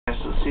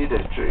see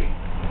the tree?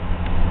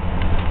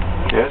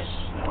 Yes?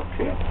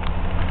 Okay.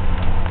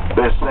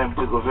 Best time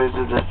to go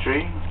visit the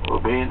tree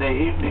will be in the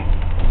evening.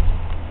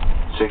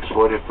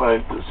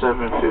 6:45 to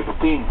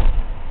 7:15.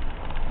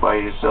 Buy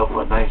yourself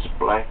a nice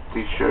black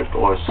t-shirt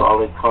or a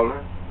solid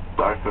color,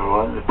 darker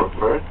one if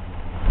preferred.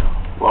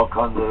 Walk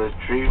under the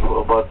tree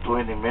for about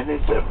 20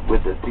 minutes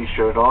with the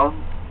t-shirt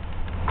on.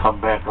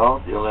 Come back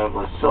out, you'll have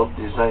a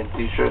self-designed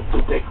t-shirt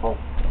to take home.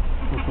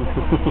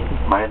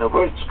 Minor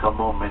birds come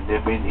home and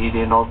they've been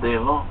eating all day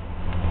long.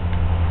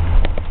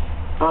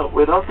 But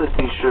without the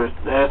t-shirt,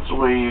 that's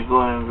where you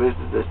go and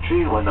visit the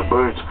tree when the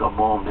birds come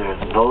home. They're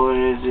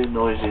noisy,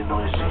 noisy,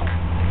 noisy.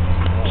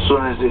 As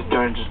soon as it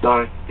turns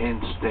dark,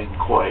 instant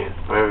quiet,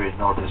 very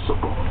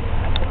noticeable.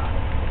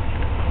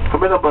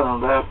 Coming up on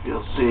the left,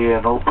 you'll see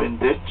an open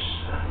ditch.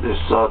 This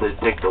is how they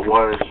take the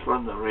waters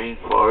from the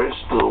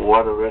rainforest to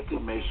water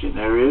reclamation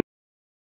areas.